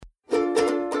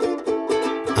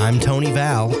I'm Tony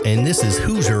Val, and this is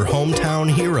Hoosier Hometown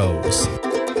Heroes.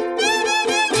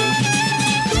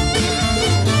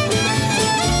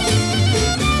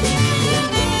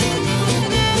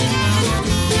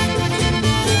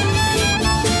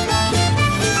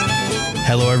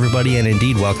 Hello, everybody, and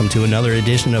indeed, welcome to another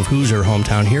edition of Hoosier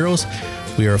Hometown Heroes.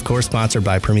 We are, of course, sponsored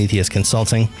by Prometheus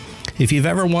Consulting. If you've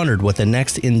ever wondered what the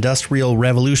next industrial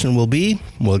revolution will be,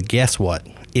 well, guess what?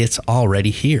 It's already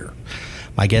here.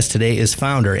 My guest today is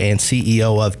founder and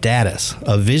CEO of Datus,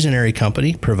 a visionary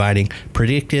company providing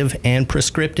predictive and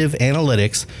prescriptive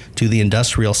analytics to the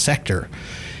industrial sector.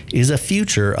 Is a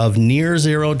future of near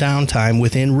zero downtime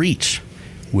within reach?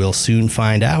 We'll soon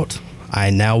find out.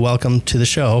 I now welcome to the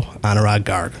show Anurag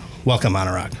Garg. Welcome,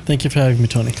 Anurag. Thank you for having me,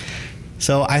 Tony.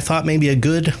 So I thought maybe a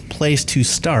good place to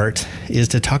start is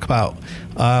to talk about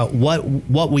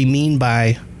what we mean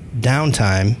by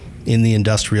downtime in the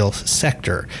industrial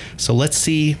sector. So let's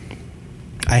see.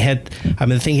 I've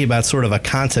been thinking about sort of a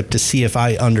concept to see if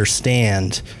I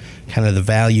understand kind of the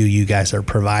value you guys are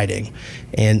providing,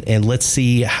 and let's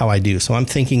see how I do. So I'm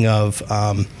thinking of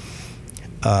an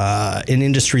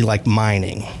industry like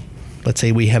mining. Let's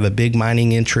say we have a big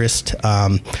mining interest.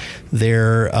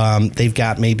 They've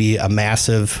got maybe a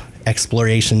massive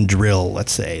exploration drill.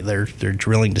 Let's say they're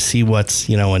drilling to see what's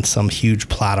in some huge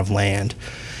plot of land,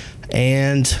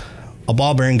 and a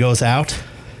ball bearing goes out,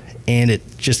 and it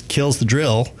just kills the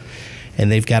drill,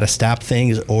 and they've got to stop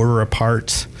things, order a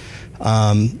part,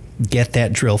 get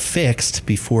that drill fixed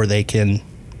before they can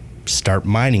start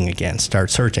mining again,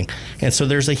 start searching, and so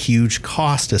there's a huge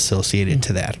cost associated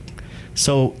to that.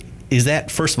 So. Is that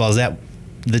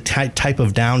the type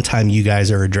of downtime you guys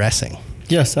are addressing?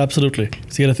 Yes, absolutely.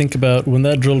 So you got to think about when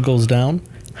that drill goes down,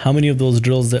 how many of those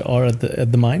drills there are at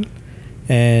the mine,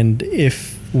 and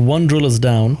if one drill is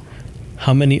down,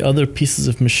 how many other pieces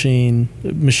of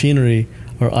machinery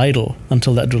are idle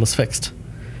until that drill is fixed.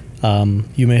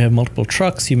 You may have multiple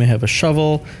trucks, you may have a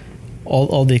shovel,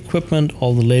 all the equipment,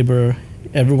 all the labor,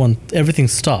 everything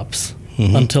stops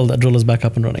until that drill is back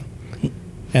up and running.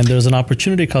 And there's an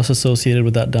opportunity cost associated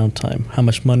with that downtime, how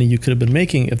much money you could have been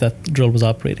making if that drill was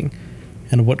operating,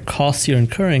 and what costs you're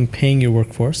incurring paying your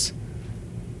workforce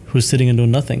who's sitting and doing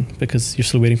nothing because you're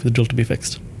still waiting for the drill to be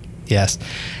fixed. Yes.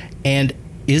 And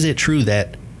is it true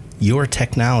that your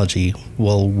technology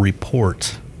will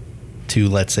report to,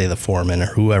 let's say, the foreman or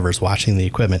whoever's watching the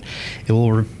equipment, it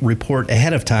will report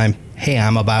ahead of time, hey,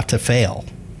 I'm about to fail?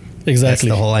 Exactly.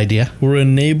 That's the whole idea. We're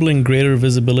enabling greater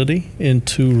visibility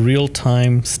into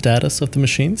real-time status of the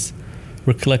machines.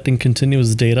 We're collecting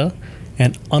continuous data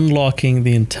and unlocking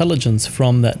the intelligence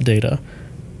from that data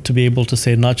to be able to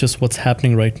say not just what's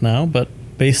happening right now, but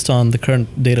based on the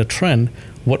current data trend,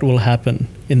 what will happen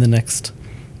in the next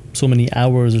so many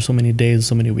hours or so many days, or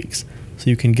so many weeks.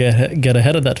 So you can get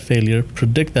ahead of that failure,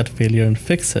 predict that failure, and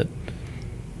fix it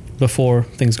before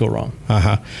things go wrong.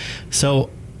 So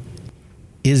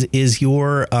Is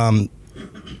your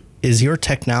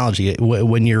technology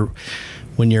when you're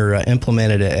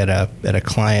implemented at a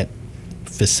client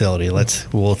facility?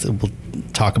 We'll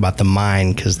talk about the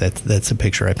mine because that's the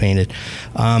picture I painted.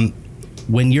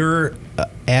 When you're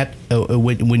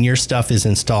when your stuff is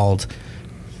installed,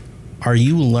 are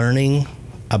you learning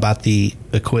about the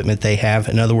equipment they have?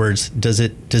 In other words, does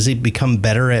it become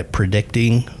better at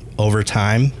predicting over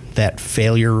time that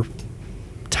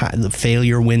the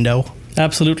failure window?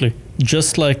 Absolutely.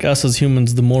 Just like us as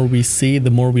humans, the more we see,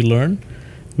 the more we learn.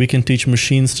 We can teach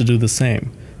machines to do the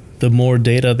same. The more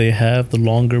data they have, the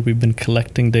longer we've been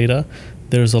collecting data,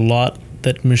 there's a lot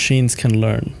that machines can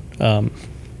learn.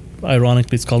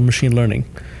 Ironically, it's called machine learning,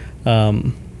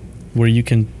 where you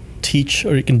can teach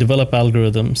or you can develop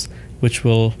algorithms which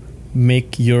will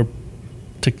make your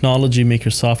technology, make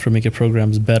your software, make your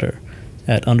programs better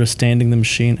at understanding the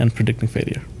machine and predicting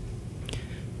failure.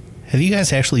 Have you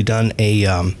guys actually done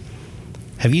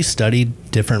have you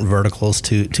studied different verticals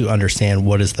to understand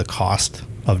what is the cost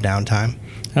of downtime?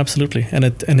 Absolutely, and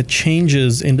it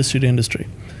changes industry to industry.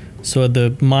 So at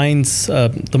the mines,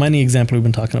 the mining example we've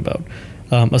been talking about,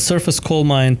 a surface coal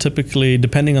mine typically,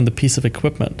 depending on the piece of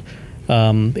equipment,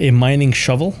 a mining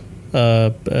shovel,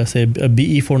 say a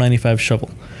BE 495 shovel,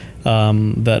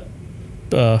 that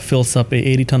fills up a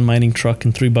 80-ton mining truck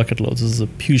in 3 bucket loads. This is a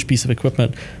huge piece of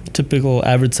equipment. Typical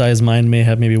average size mine may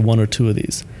have maybe 1 or 2 of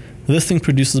these. This thing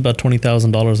produces about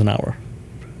 $20,000 an hour.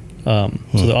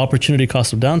 So the opportunity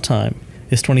cost of downtime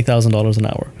is $20,000 an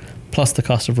hour, plus the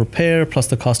cost of repair, plus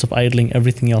the cost of idling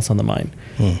everything else on the mine.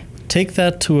 Take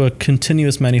that to a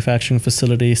continuous manufacturing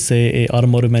facility, say a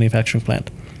automotive manufacturing plant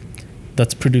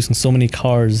that's producing so many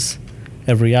cars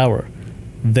every hour.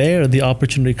 There, the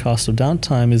opportunity cost of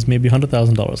downtime is maybe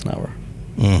 $100,000 an hour.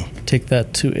 Take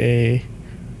that to a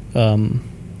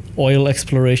oil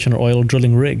exploration or oil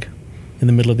drilling rig in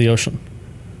the middle of the ocean.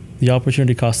 The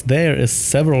opportunity cost there is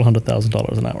several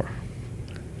 $100,000 an hour.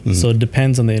 So it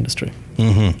depends on the industry.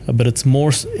 But it's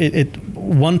more,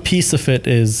 one piece of it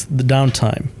is the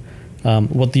downtime,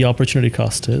 what the opportunity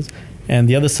cost is. And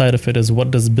the other side of it is, what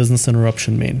does business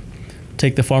interruption mean?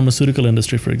 Take the pharmaceutical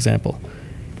industry, for example.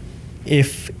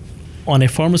 If on a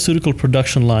pharmaceutical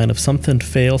production line, if something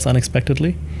fails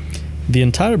unexpectedly, the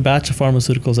entire batch of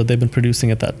pharmaceuticals that they've been producing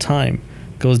at that time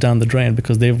goes down the drain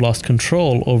because they've lost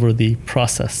control over the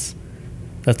process.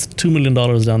 That's $2 million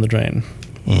down the drain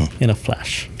in a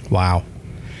flash. Wow.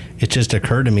 It just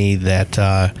occurred to me that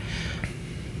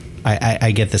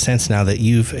I get the sense now that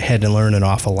you've had to learn an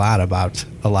awful lot about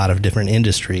a lot of different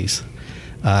industries.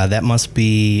 That must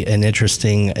be an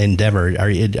interesting endeavor. Are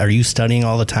you studying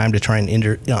all the time to try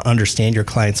and understand your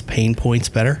clients' pain points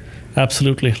better?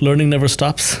 Absolutely. Learning never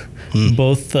stops.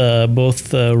 Both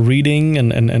reading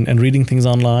and reading things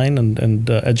online and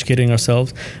educating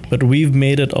ourselves. But we've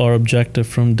made it our objective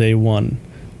from day one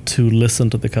to listen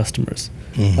to the customers.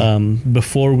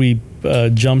 Before we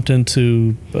jumped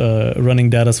into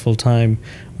running Datas full time,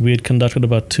 we had conducted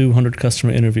about 200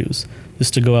 customer interviews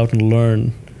just to go out and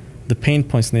learn the pain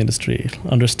points in the industry,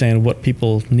 understand what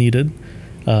people needed,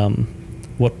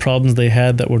 what problems they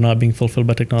had that were not being fulfilled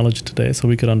by technology today, so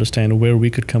we could understand where we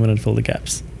could come in and fill the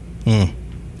gaps.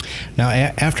 Now,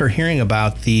 after hearing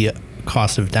about the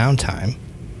cost of downtime,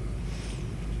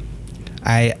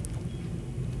 I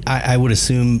would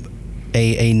assume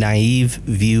a naive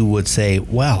view would say,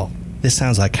 well, this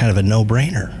sounds like kind of a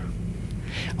no-brainer.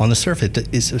 On the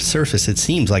surface, it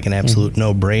seems like an absolute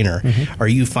no-brainer. Are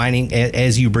you finding,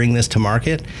 as you bring this to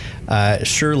market,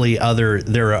 surely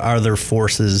there are other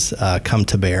forces come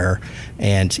to bear,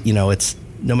 and it's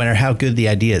no matter how good the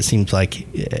idea, it seems like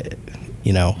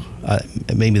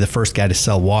maybe the first guy to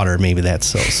sell water, maybe that's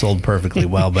sold perfectly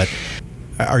well. But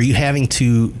are you having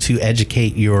to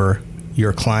educate your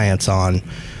clients on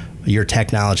your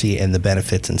technology and the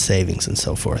benefits and savings and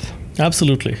so forth?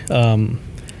 Absolutely.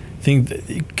 I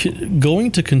think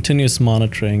going to continuous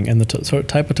monitoring and the sort of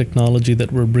type of technology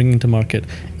that we're bringing to market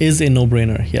is a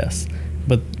no-brainer, yes.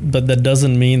 But that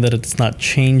doesn't mean that it's not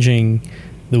changing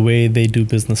the way they do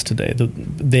business today,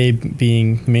 they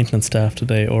being maintenance staff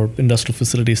today or industrial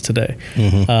facilities today.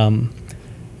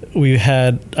 We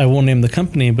had, I won't name the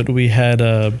company, but we had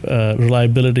a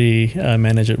reliability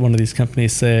manager at one of these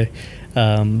companies say,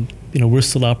 we're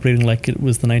still operating like it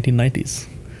was the 1990s.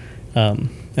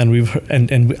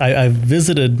 And I've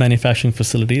visited manufacturing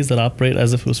facilities that operate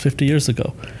as if it was 50 years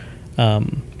ago.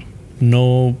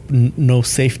 No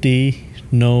safety,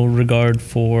 no regard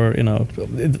for,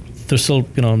 they're still,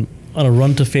 on a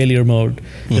run to failure mode.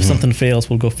 If something fails,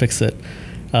 we'll go fix it,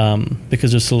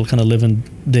 because they're still kind of living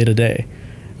day to day.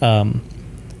 The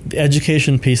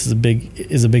education piece is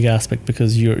a big aspect,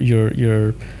 because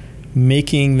you're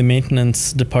making the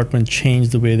maintenance department change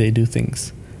the way they do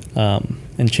things,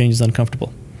 and change is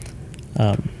uncomfortable.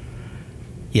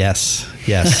 Yes.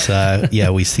 Yeah,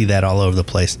 we see that all over the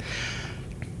place.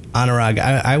 Anurag,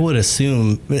 I would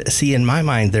assume, see, in my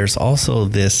mind, there's also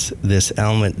this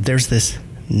element, there's this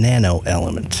nano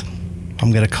element.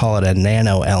 I'm going to call it a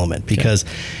nano element because,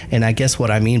 and I guess what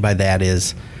I mean by that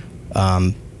is,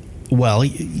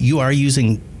 you are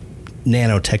using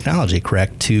nanotechnology,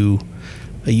 correct?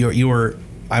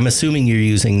 I'm assuming you're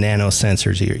using nano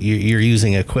sensors. You're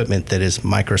using equipment that is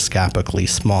microscopically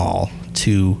small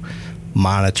to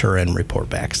monitor and report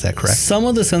back. Is that correct? Some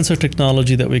of the sensor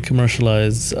technology that we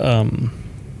commercialize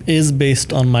is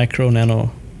based on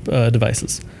micro-nano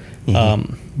devices.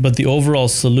 But the overall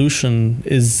solution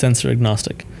is sensor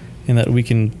agnostic, in that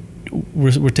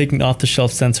we're taking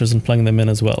off-the-shelf sensors and plugging them in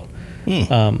as well.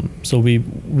 So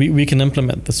we can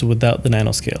implement this without the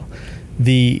nanoscale.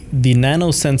 The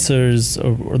nano sensors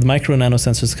or the micro nano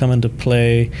sensors come into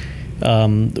play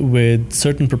with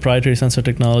certain proprietary sensor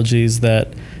technologies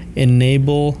that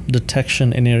enable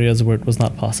detection in areas where it was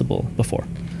not possible before.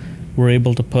 We're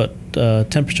able to put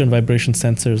temperature and vibration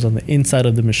sensors on the inside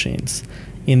of the machines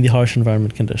in the harsh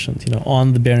environment conditions,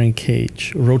 on the bearing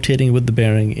cage, rotating with the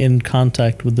bearing, in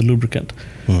contact with the lubricant.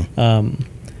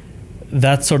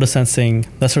 That sort of sensing,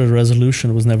 that sort of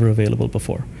resolution was never available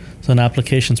before. So in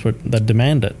applications that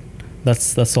demand it,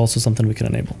 that's also something we can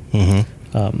enable.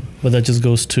 But that just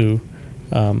goes to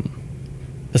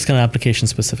this kind of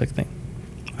application-specific thing.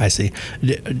 I see.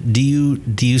 Do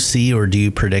you see, or do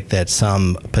you predict that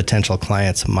some potential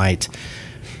clients might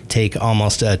take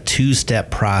almost a two-step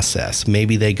process?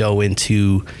 Maybe they go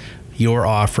into your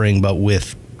offering, but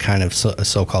with kind of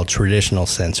so-called traditional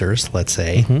sensors, let's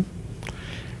say,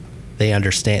 they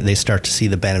understand, they start to see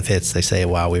the benefits. They say,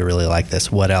 wow, we really like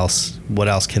this. What else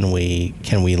can we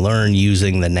learn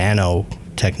using the nano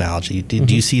technology?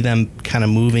 Do you see them kind of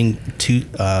moving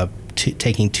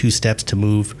taking 2 steps to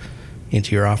move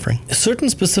into your offering? Certain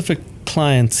specific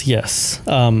clients, yes.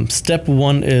 Step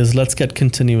 1 is let's get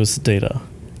continuous data.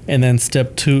 And then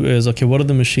step 2 is, okay, what are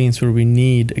the machines where we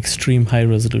need extreme high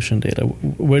resolution data?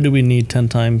 Where do we need 10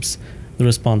 times the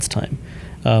response time?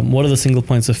 What are the single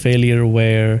points of failure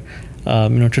where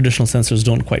traditional sensors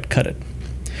don't quite cut it?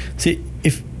 See,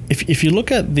 if you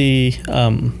look at the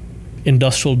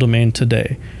industrial domain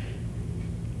today,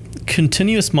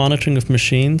 continuous monitoring of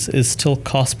machines is still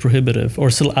cost prohibitive,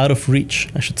 or still out of reach,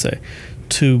 I should say,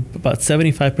 to about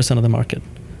 75% of the market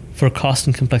for cost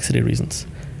and complexity reasons.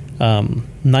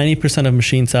 90% of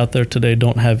machines out there today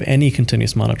don't have any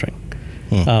continuous monitoring.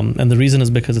 And the reason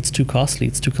is because it's too costly,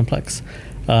 it's too complex.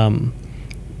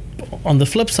 On the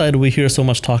flip side, we hear so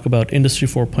much talk about Industry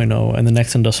 4.0 and the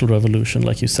next industrial revolution,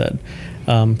 like you said.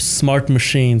 Smart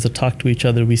machines that talk to each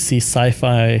other. We see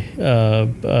sci-fi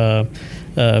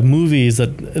movies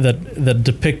that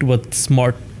depict what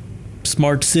smart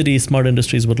cities, smart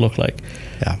industries would look like.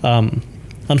 Yeah.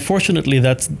 Unfortunately,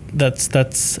 that's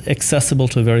accessible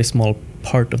to a very small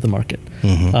part of the market.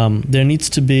 There needs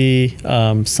to be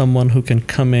someone who can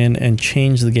come in and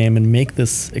change the game and make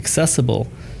this accessible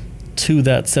to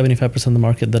that 75% of the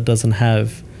market that doesn't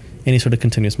have any sort of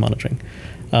continuous monitoring.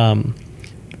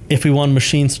 If we want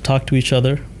machines to talk to each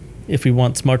other, if we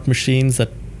want smart machines that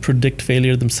predict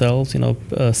failure themselves,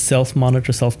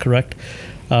 self-monitor, self-correct,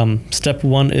 step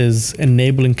 1 is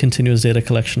enabling continuous data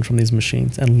collection from these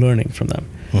machines and learning from them.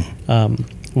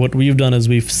 What we've done is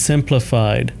we've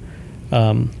simplified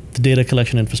the data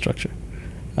collection infrastructure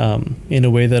in a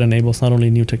way that enables not only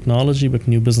new technology but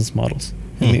new business models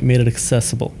and made it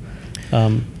accessible.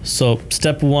 So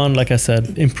step 1, like I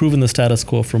said, improving the status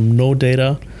quo from no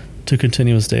data to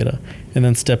continuous data. And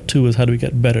then step 2 is how do we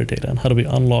get better data and how do we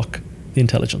unlock the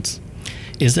intelligence?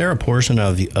 Is there a portion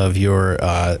of your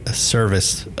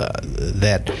service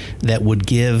that would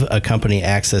give a company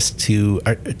access to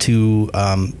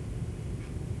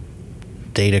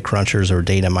data crunchers or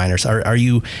data miners? Are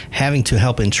you having to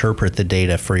help interpret the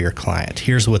data for your client?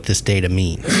 Here's what this data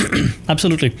means.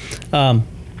 Absolutely.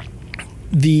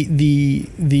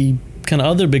 The kind of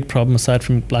other big problem, aside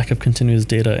from lack of continuous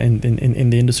data in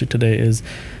the industry today, is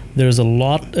there's a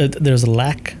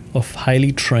lack of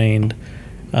highly trained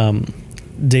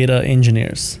data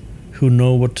engineers who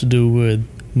know what to do with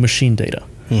machine data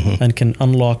and can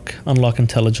unlock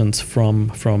intelligence from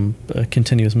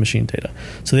continuous machine data.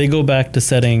 So they go back to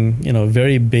setting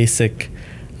very basic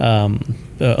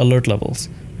alert levels.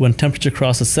 When temperature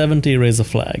crosses 70, raise a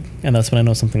flag, and that's when I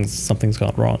know something's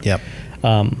gone wrong. Yep.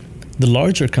 The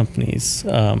larger companies,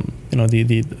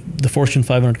 the Fortune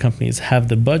 500 companies, have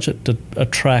the budget to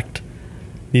attract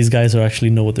these guys who actually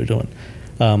know what they're doing.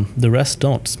 The rest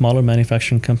don't. Smaller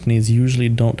manufacturing companies usually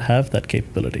don't have that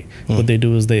capability. What they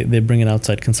do is they bring in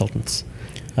outside consultants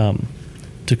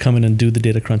to come in and do the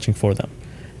data crunching for them.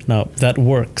 Now that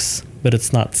works, but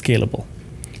it's not scalable.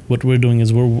 What we're doing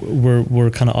is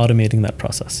we're kind of automating that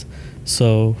process.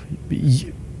 So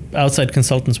outside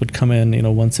consultants would come in,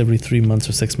 once every 3 months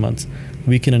or 6 months.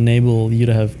 We can enable you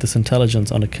to have this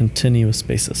intelligence on a continuous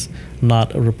basis,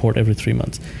 not a report every 3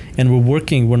 months. And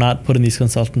we're not putting these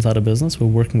consultants out of business. We're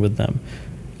working with them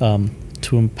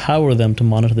to empower them to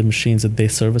monitor the machines that they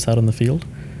service out in the field,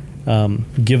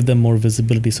 give them more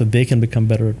visibility so they can become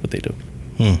better at what they do.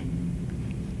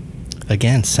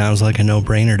 Again, sounds like a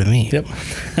no-brainer to me. Yep.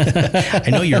 I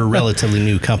know you're a relatively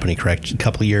new company, correct?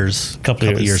 Couple years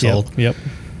old. Yep.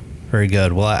 Very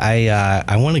good. Well,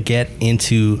 I want to get a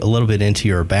little bit into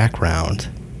your background,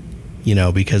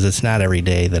 because it's not every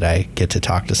day that I get to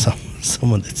talk to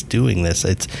someone that's doing this.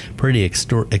 It's pretty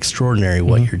extraordinary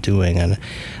what you're doing, and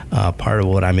part of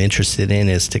what I'm interested in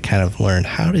is to kind of learn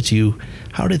how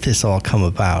did this all come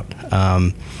about.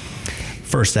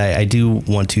 First, I do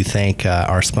want to thank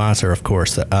our sponsor, of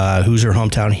course. Hoosier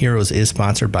Hometown Heroes is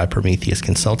sponsored by Prometheus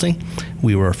Consulting.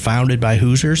 We were founded by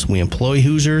Hoosiers, we employ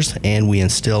Hoosiers, and we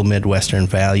instill Midwestern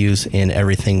values in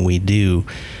everything we do.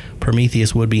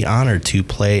 Prometheus would be honored to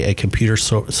play a computer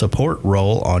support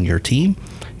role on your team.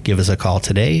 Give us a call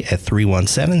today at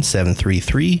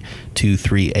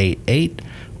 317-733-2388.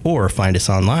 Or find us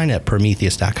online at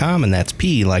Prometheus.com, and that's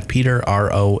P like Peter,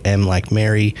 ROM like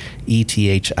Mary,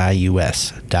 ETHIUS.com.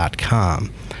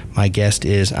 My guest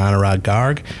is Anurag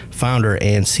Garg, founder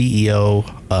and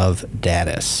CEO of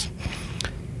Datus.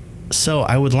 So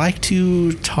I would like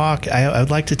to talk. I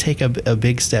would like to take a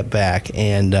big step back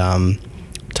and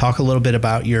talk a little bit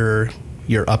about your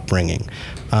upbringing.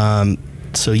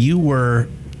 So you were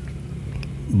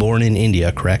born in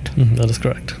India, correct? That is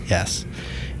correct. Yes,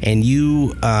 and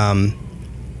you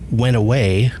went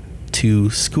away to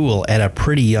school at a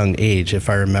pretty young age, if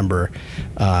I remember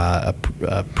a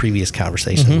previous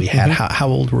conversation we had. How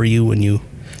old were you when you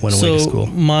went away to school?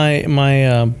 My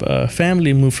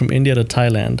family moved from India to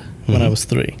Thailand when I was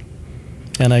 3,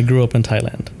 and I grew up in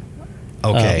Thailand.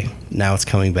 Okay, now it's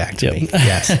coming back to me.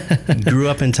 Yes, grew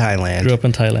up in Thailand. Grew up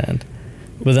in Thailand,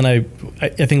 but then I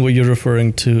think what you're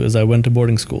referring to is I went to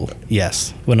boarding school.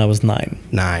 Yes, when I was 9.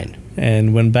 9,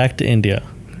 and went back to India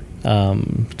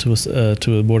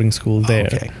to a boarding school there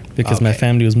because my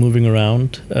family was moving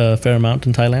around a fair amount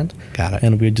in Thailand. Got it.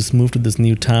 And we had just moved to this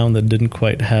new town that didn't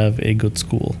quite have a good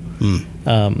school.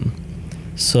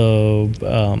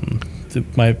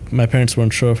 My parents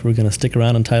weren't sure if we were going to stick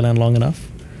around in Thailand long enough.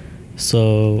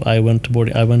 So I went to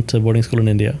boarding school in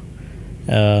India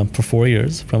for 4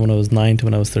 years, from when I was 9 to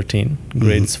when I was 13,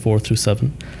 grades 4 through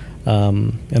 7,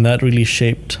 and that really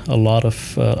shaped a lot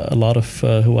of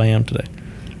who I am today.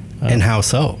 And how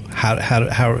so? How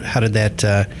did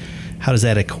that? How does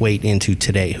that equate into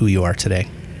today? Who you are today?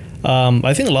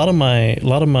 I think a lot of my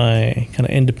kind of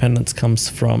independence comes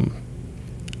from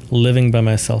living by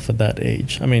myself at that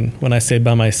age. I mean, when I say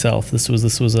by myself, this was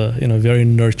a very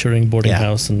nurturing boarding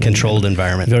house and controlled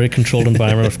environment. Very controlled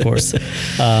environment, of course.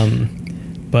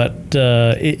 But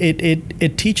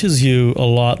it teaches you a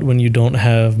lot when you don't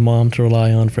have mom to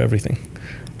rely on for everything.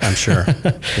 I'm sure.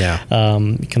 Yeah.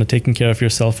 Kind of taking care of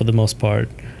yourself for the most part.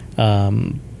 A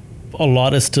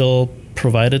lot is still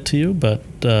provided to you, but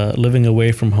living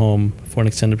away from home for an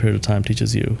extended period of time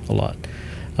teaches you a lot.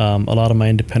 A lot of my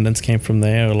independence came from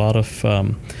there. A lot of,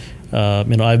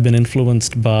 I've been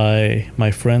influenced by my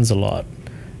friends a lot.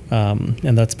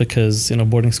 And that's because,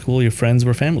 boarding school, your friends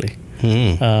were family.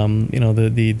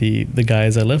 The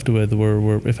guys I lived with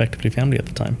were effectively family at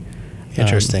the time.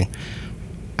 Interesting.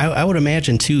 I would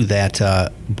imagine too that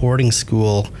boarding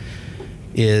school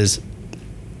is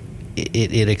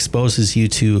it exposes you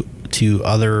to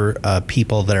other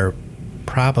people that are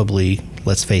probably,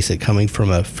 let's face it, coming from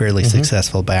a fairly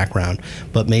successful background,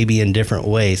 but maybe in different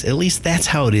ways. At least that's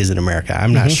how it is in America.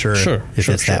 I'm not sure if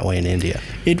it's that way in India.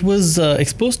 It was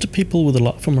exposed to people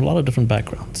from a lot of different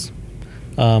backgrounds.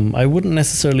 I wouldn't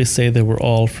necessarily say they were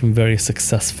all from very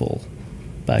successful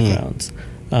backgrounds.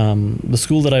 The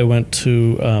school that I went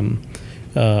to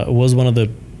was one of the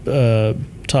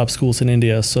top schools in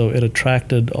India, so it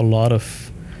attracted a lot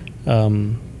of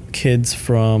kids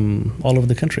from all over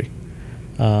the country.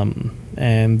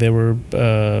 And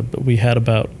we had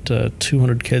about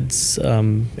 200 kids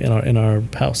in our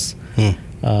house.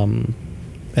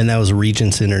 And that was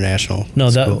Regents International. No,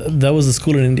 school. that was a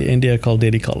school in India called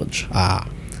Deity College.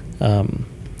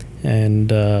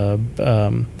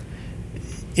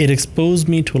 It exposed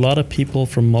me to a lot of people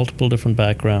from multiple different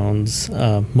backgrounds.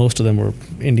 Most of them were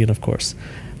Indian, of course.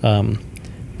 But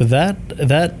that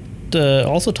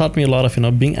also taught me a lot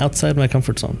of being outside my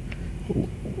comfort zone.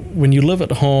 When you live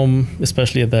at home,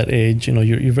 especially at that age,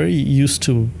 you're very used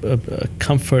to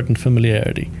comfort and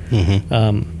familiarity.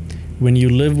 When you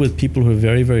live with people who are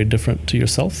very, very different to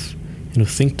yourself,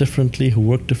 think differently, who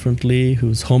work differently,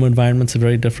 whose home environments are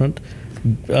very different,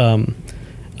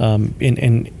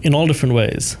 in all different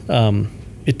ways,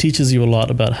 it teaches you a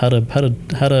lot about how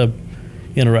to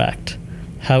interact,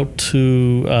 how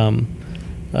to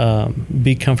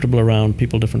be comfortable around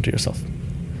people different to yourself.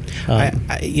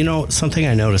 Something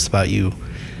I noticed about you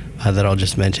that I'll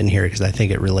just mention here because I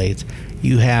think it relates.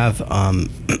 You have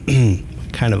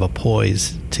kind of a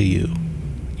poise to you.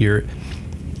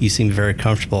 You seem very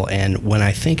comfortable, and when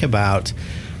I think about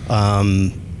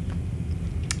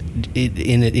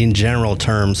in general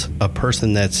terms, a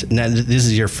person this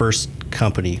is your first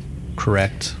company,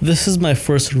 correct? This is my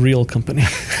first real company.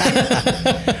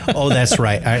 Oh, that's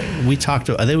right. We talked.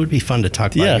 It would be fun to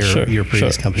talk about your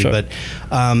previous company, but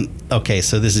okay.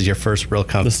 So this is your first real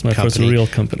company. This is my first real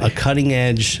company. A cutting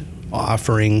edge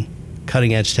offering,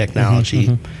 cutting edge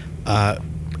technology,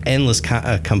 endless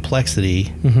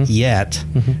complexity. Yet,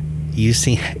 you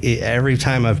seem every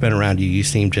time I've been around you, you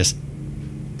seem just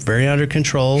very under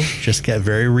control. Just get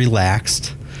very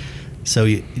relaxed. So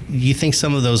you think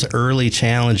some of those early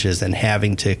challenges and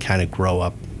having to kind of grow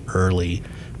up early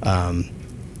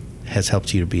has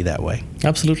helped you to be that way?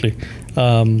 Absolutely.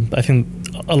 I think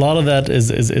a lot of that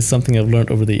is something I've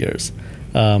learned over the years.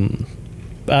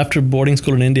 After boarding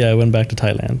school in India, I went back to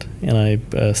Thailand, and I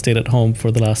stayed at home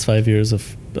for the last 5 years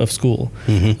of school.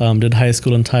 Did high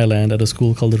school in Thailand at a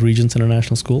school called the Regents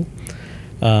International School.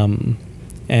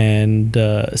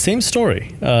 Same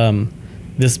story.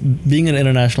 This being an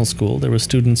international school, there were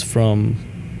students from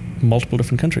multiple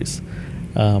different countries.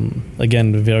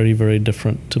 Again, very, very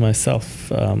different to myself,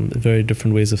 very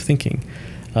different ways of thinking.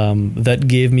 That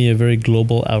gave me a very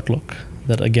global outlook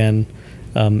that, again,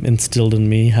 instilled in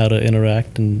me how to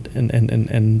interact and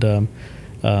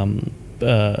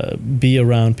be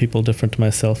around people different to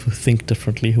myself, who think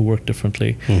differently, who work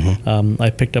differently.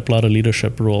 I picked up a lot of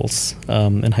leadership roles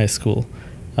in high school,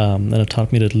 and it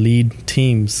taught me to lead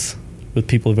teams with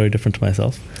people very different to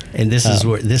myself. And this is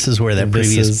where that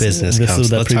previous business comes. This is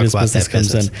that previous business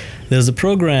comes in. There's a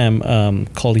program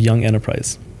called Young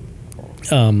Enterprise.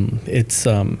 It's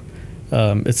a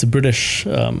British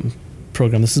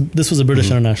program. This was a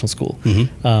British international school,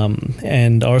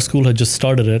 and our school had just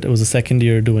started it. It was the second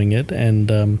year doing it,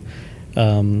 and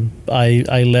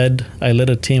I led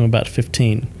a team of about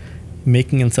 15,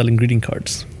 making and selling greeting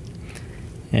cards.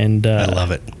 And I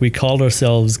love it. We called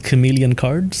ourselves Chameleon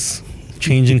Cards,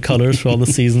 changing colors for all the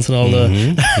seasons and all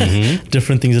the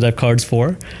different things that I have cards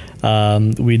for.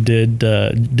 We did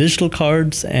digital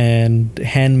cards and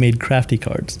handmade crafty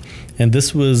cards. And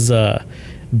this was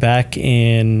back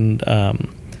in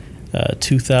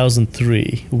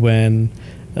 2003 when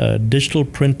digital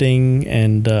printing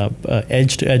and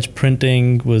edge-to-edge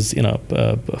printing was,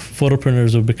 photo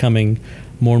printers were becoming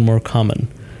more and more common.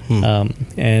 I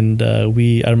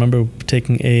remember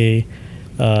taking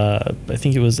I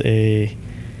think it was a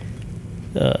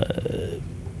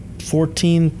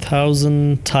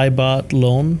 14,000 Thai baht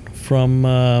loan from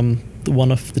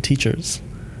one of the teachers.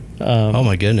 Oh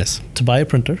my goodness! To buy a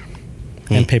printer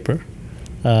and paper.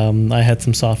 I had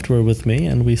some software with me,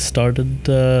 and we started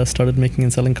making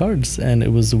and selling cards. And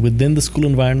it was within the school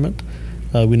environment.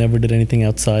 We never did anything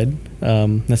outside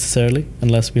necessarily,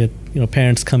 unless we had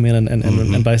parents come in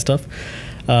and buy stuff.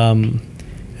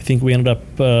 I think we ended up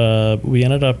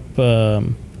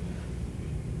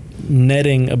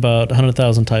netting about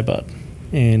 100,000 Thai baht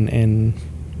in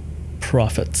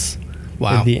profits.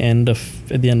 Wow. At the end of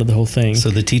the whole thing. So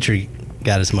the teacher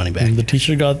got his money back. The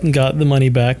teacher got the money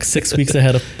back 6 weeks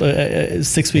ahead of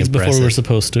 6 weeks before we were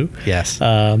supposed to. Yes.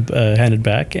 Handed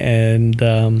back. And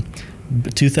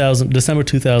December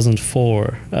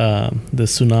 2004, the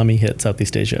tsunami hit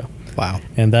Southeast Asia. Wow.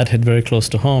 And that hit very close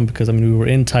to home because, we were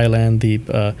in Thailand. The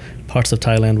parts of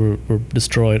Thailand were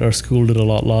destroyed. Our school did a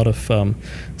lot of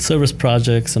service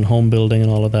projects and home building and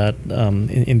all of that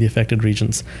in the affected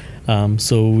regions.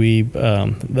 So we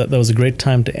that was a great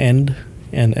time to end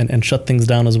and shut things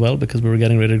down as well, because we were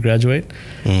getting ready to graduate.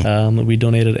 We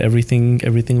donated everything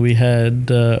we had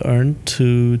earned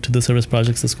to the service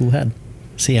projects the school had.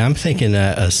 See, I'm thinking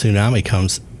a tsunami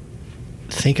comes.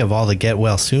 Think of all the get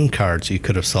well soon cards you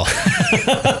could have sold. You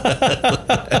got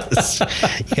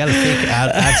to think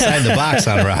outside the box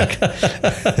on Rock.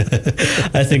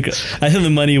 I think the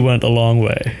money went a long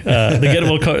way.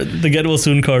 The get well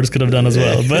soon cards could have done as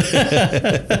well. But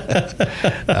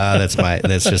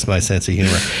that's just my sense of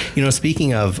humor.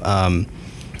 Speaking of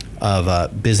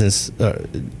business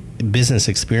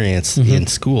experience in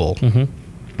school,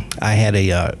 I had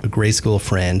a grade school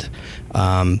friend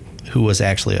who was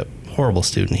actually a horrible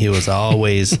student. He was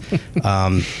always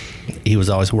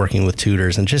working with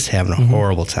tutors and just having a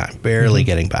horrible time, barely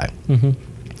getting by.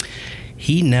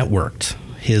 He networked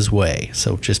his way,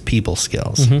 so just people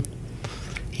skills.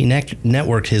 He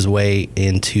networked his way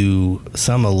into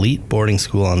some elite boarding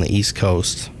school on the East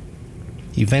Coast.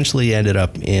 He eventually ended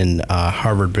up in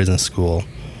Harvard Business School,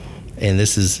 and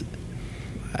this is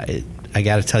I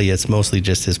got to tell you, it's mostly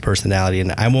just his personality,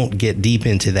 and I won't get deep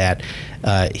into that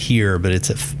here, but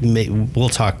we'll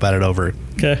talk about it over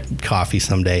coffee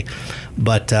someday.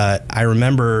 But I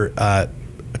remember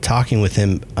talking with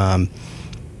him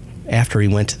after he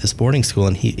went to this boarding school,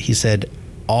 and he said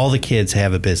all the kids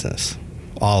have a business,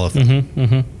 all of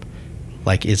them.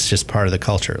 Like, it's just part of the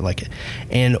culture.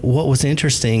 And what was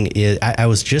interesting is I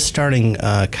was just starting.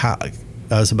 I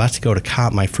was about to go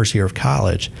to my first year of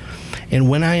college. And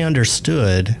when I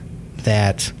understood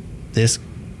that this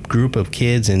group of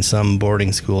kids in some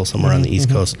boarding school somewhere on the East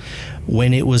Coast,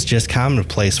 when it was just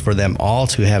commonplace for them all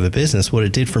to have a business, what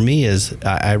it did for me is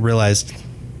I realized,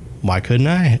 why couldn't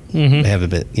I have a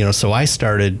bit? So I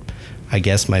started, I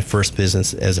guess, my first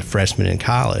business as a freshman in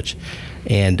college.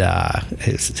 And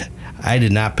I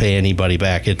did not pay anybody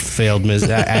back. It failed.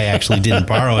 I actually didn't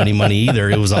borrow any money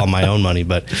either. It was all my own money,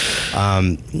 but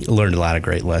learned a lot of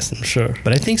great lessons. Sure.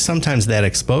 But I think sometimes that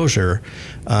exposure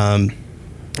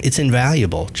it's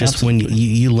invaluable. Just Absolutely. when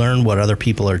you learn what other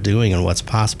people are doing and what's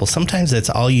possible. Sometimes that's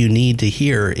all you need to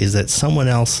hear is that someone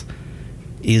else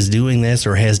is doing this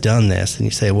or has done this, and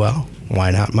you say, well, why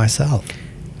not myself?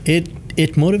 It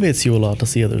motivates you a lot to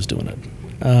see others doing it.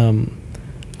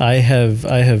 I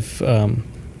have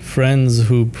friends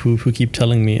who keep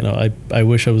telling me, I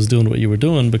wish I was doing what you were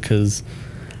doing, because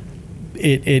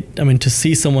to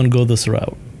see someone go this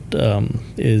route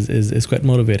is quite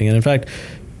motivating. And in fact,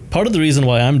 part of the reason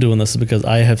why I'm doing this is because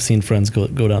I have seen friends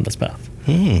go down this path.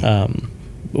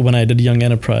 When I did Young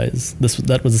Enterprise,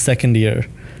 that was the second year.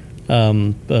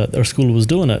 Our school was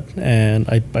doing it, and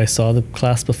I saw the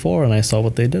class before, and I saw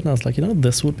what they did, and I was like,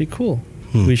 this would be cool.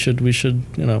 We should,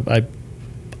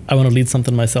 I want to lead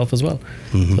something myself as well.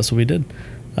 Mm-hmm. That's what we did.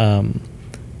 I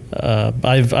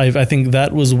think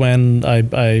that was when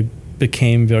I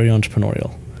became very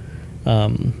entrepreneurial,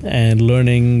 and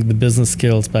learning the business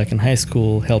skills back in high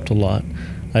school helped a lot.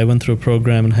 I went through a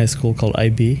program in high school called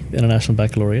IB, International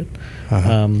Baccalaureate.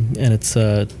 And it's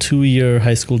a 2-year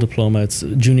high school diploma. It's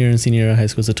junior and senior year high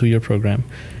school. It's a 2-year program.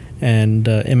 And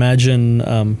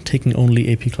imagine taking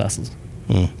only AP classes.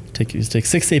 You take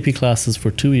 6 AP classes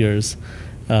for 2 years.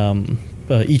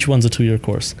 Each one's a 2-year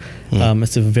course.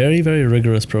 It's a very, very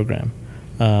rigorous program.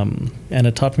 And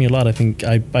it taught me a lot. I think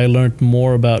I learned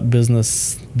more about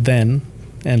business then,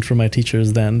 and from my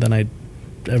teachers then, than I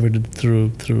ever did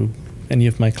through any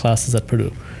of my classes at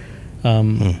Purdue.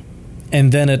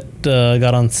 And then it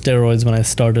got on steroids when I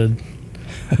started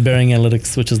Bearing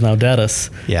Analytics, which is now Datus,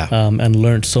 and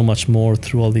learned so much more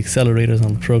through all the accelerators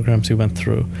and the programs we went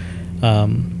through.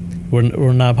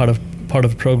 We're now part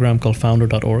of a program called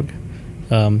Founder.org,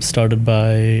 started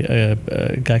by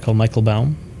a guy called Michael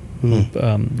Baum, who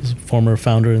is a former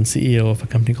founder and CEO of a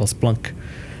company called Splunk.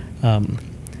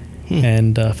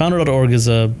 And Founder.org is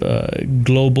a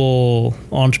global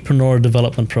entrepreneur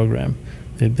development program.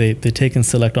 They take and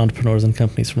select entrepreneurs and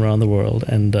companies from around the world,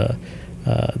 and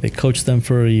they coach them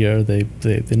for a year. They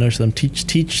nurture them,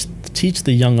 teach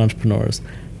the young entrepreneurs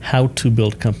how to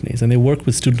build companies, and they work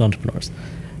with student entrepreneurs.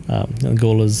 And the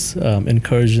goal is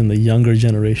encouraging the younger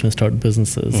generation to start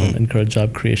businesses and encourage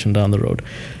job creation down the road.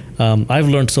 I've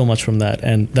learned so much from that,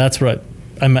 and that's where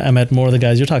I met more of the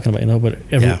guys you're talking about. But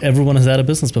everyone has had a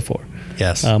business before.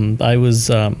 Yes. I was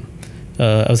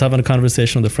having a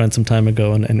conversation with a friend some time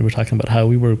ago, and we were talking about how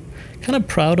we were kind of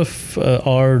proud of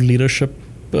our leadership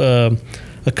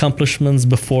accomplishments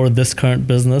before this current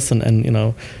business,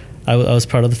 and I was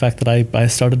proud of the fact that I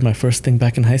started my first thing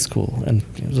back in high school, and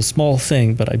it was a small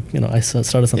thing, but I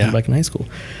started something back in high school.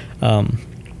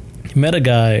 Met a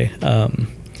guy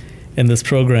in this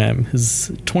program. He's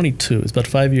 22. He's about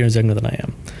 5 years younger than I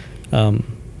am.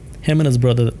 Him and his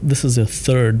brother. This is their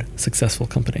third successful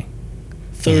company.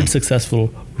 Third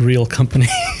successful real company.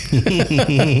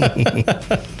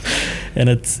 And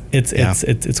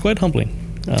it's quite humbling.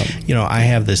 I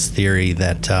have this theory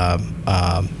that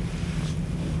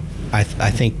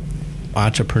I think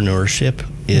entrepreneurship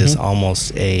is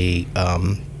almost a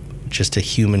just a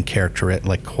human character,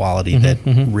 like quality that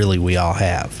really we all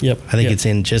have. Yep. I think it's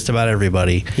in just about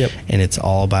everybody. Yep. And it's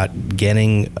all about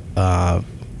getting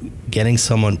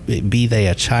someone, be they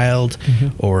a child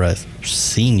or a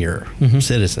senior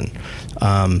citizen,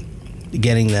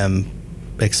 getting them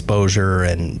exposure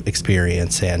and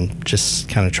experience and just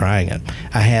kind of trying it.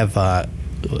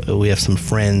 We have some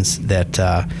friends that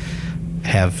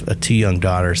have 2 young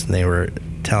daughters, and they were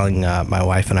telling my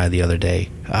wife and I the other day,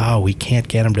 we can't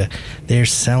get them to, they're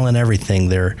selling everything.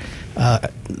 They're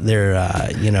the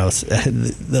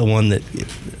one that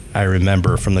I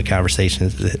remember from the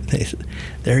conversations,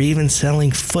 they're even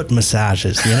selling foot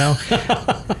massages,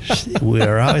 We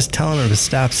were always telling her to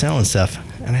stop selling stuff.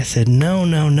 And I said, no.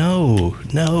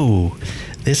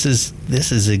 This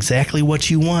is exactly what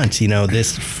you want,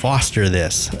 foster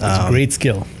this. It's a great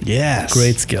skill. Yes.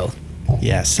 Great skill.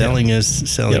 Yeah, selling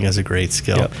is a great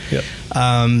skill. Yep.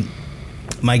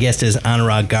 My guest is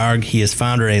Anurag Garg. He is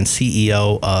founder and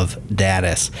CEO of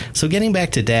Datus. So getting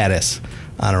back to Datus,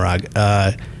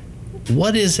 Anurag,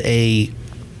 what is a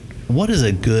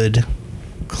good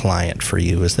client for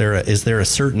you? Is there a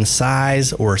certain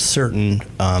size or a certain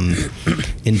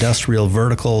industrial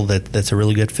vertical that's a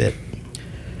really good fit?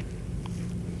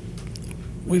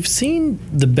 We've seen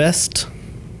the best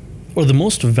or the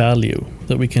most value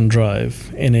that we can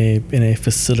drive in a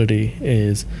facility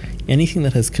is anything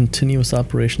that has continuous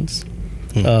operations,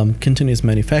 continuous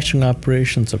manufacturing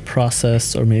operations, or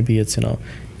process, or maybe it's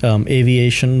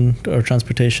aviation or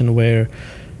transportation, where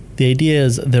the idea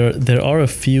is there are a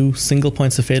few single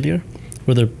points of failure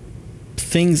where there are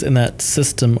things in that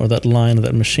system or that line or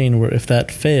that machine where if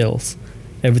that fails,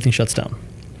 everything shuts down.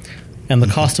 and the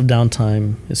cost of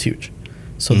downtime is huge.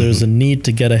 So there's a need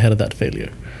to get ahead of that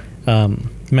failure.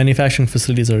 Manufacturing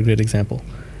facilities are a great example.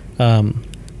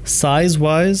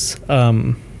 Size-wise, I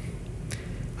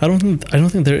don't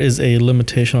think there is a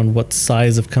limitation on what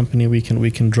size of company we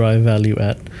can drive value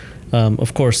at.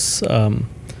 Of course,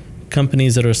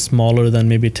 companies that are smaller than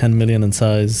maybe 10 million in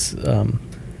size,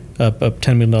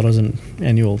 $10 million in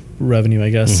annual revenue, I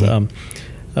guess.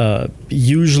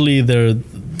 Usually they're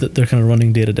kind of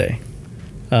running day to day,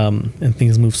 and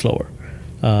things move slower.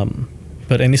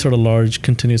 But any sort of large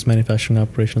continuous manufacturing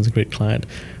operation is a great client.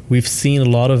 We've seen a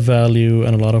lot of value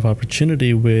and a lot of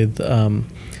opportunity with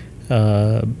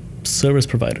service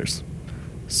providers.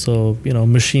 So,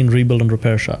 machine rebuild and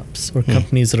repair shops, or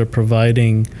companies that are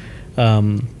providing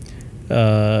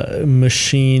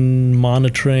machine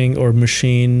monitoring or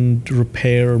machine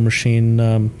repair or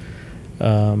machine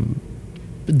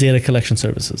data collection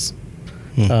services.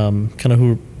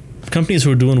 Companies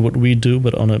who are doing what we do,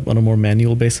 but on a more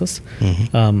manual basis,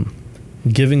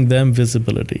 giving them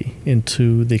visibility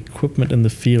into the equipment in the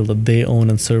field that they own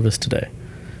and service today.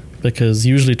 Because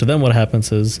usually to them what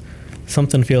happens is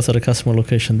something fails at a customer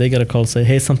location, they get a call, say,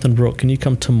 hey, something broke, can you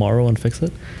come tomorrow and fix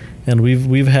it? And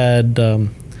we've heard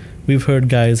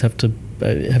guys have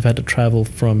had to travel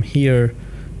from here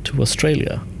to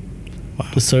Australia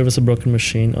to service a broken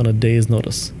machine on a day's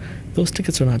notice. Those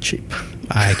tickets are not cheap.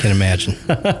 I can imagine.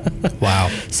 Wow.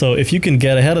 So if you can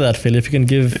get ahead of that failure, if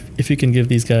you can give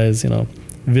these guys,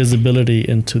 visibility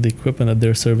into the equipment that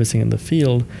they're servicing in the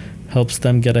field, helps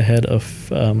them get ahead of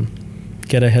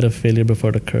failure before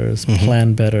it occurs,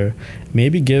 plan better.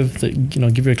 Maybe give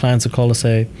your clients a call to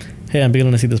say, hey, I'm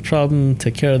beginning to see this problem,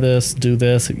 take care of this, do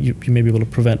this. You may be able to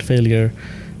prevent failure.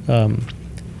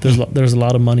 There's a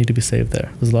lot of money to be saved there.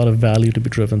 There's a lot of value to be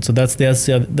driven. So that's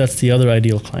the other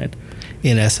ideal client.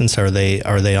 In essence, are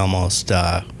they almost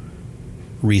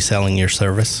reselling your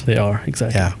service? They are,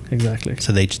 exactly. Yeah, exactly.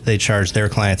 So they charge their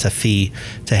clients a fee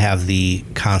to have the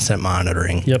constant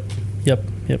monitoring. Yep, yeah.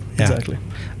 Exactly.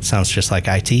 Sounds just like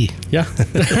IT. Yeah.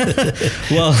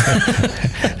 Well,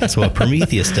 that's what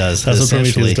Prometheus does. That's what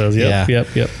Prometheus does. Yep. Yeah.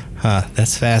 Yep.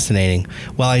 That's fascinating.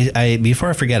 Well, I before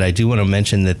I forget, I do want to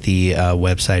mention that the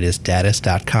website is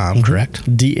dattus.com, correct?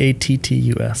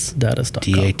 DATTUS, dattus.com.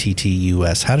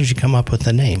 DATTUS. How did you come up with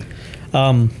the name?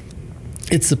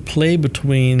 It's a play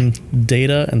between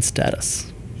data and status.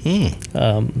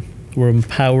 We're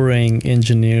empowering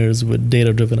engineers with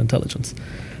data-driven intelligence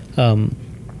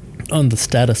on the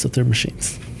status of their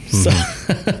machines. So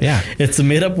yeah, it's a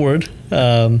made-up word,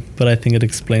 but I think it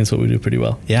explains what we do pretty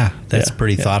well. Yeah, that's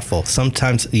pretty thoughtful.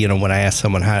 Sometimes, when I ask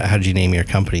someone, how did you name your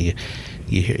company,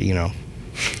 you hear,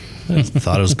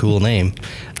 thought it was a cool name.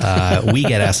 We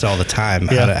get asked all the time,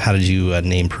 how did you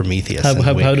name Prometheus? How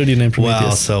did you name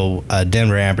Prometheus? Well, so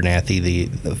Denver Abernathy,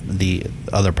 the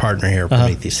other partner here at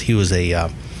Prometheus, he was a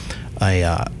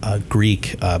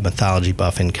Greek mythology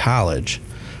buff in college,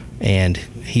 and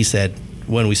he said,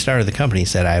 when we started the company, he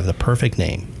said, I have the perfect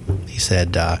name. He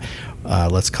said,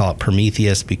 let's call it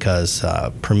Prometheus because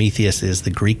Prometheus is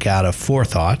the Greek god of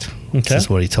forethought. Okay. This is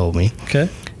what he told me. Okay.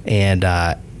 And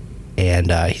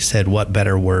he said, what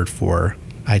better word for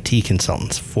IT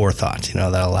consultants? Forethought,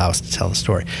 that allow us to tell the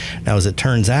story. Now, as it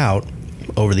turns out,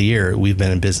 over the year, we've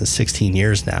been in business 16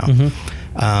 years now.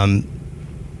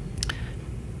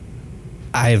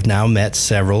 I have now met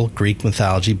several Greek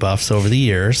mythology buffs over the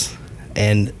years,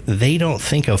 and they don't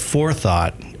think of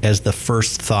forethought as the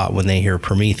first thought when they hear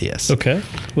Prometheus. Okay.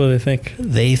 What do they think?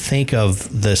 They think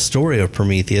of the story of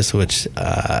Prometheus, which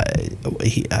I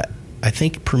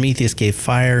think Prometheus gave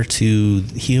fire to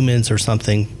humans or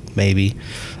something, maybe.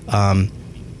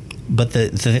 But the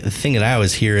thing that I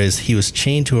always hear is he was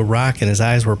chained to a rock and his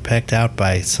eyes were pecked out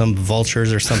by some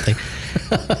vultures or something.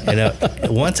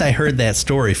 Once I heard that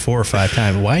story 4 or 5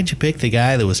 times, why'd you pick the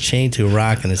guy that was chained to a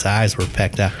rock and his eyes were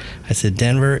pecked out? I said,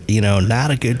 Denver,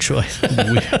 not a good choice.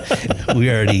 We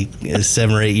already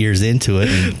 7 or 8 years into it,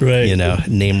 and, right.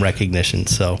 Name recognition.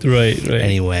 So right.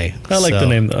 Anyway, I like the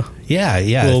name though. Yeah.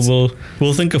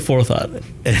 We'll think of forethought.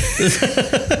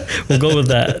 We'll go with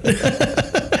that.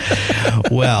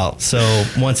 Well, so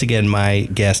once again, my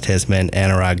guest has been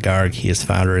Anurag Garg. He is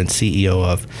founder and CEO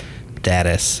of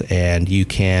Dattus, and you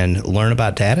can learn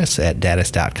about Dattus at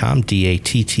dattus.com,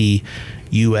 DATTUS.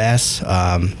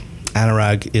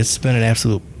 Anurag, it's been an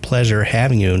absolute pleasure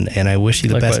having you, and I wish you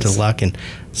the best of luck. And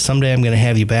someday I'm going to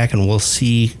have you back, and we'll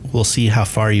see how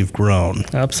far you've grown.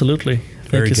 Absolutely.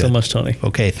 Thank you so much, Tony.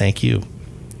 Okay, thank you.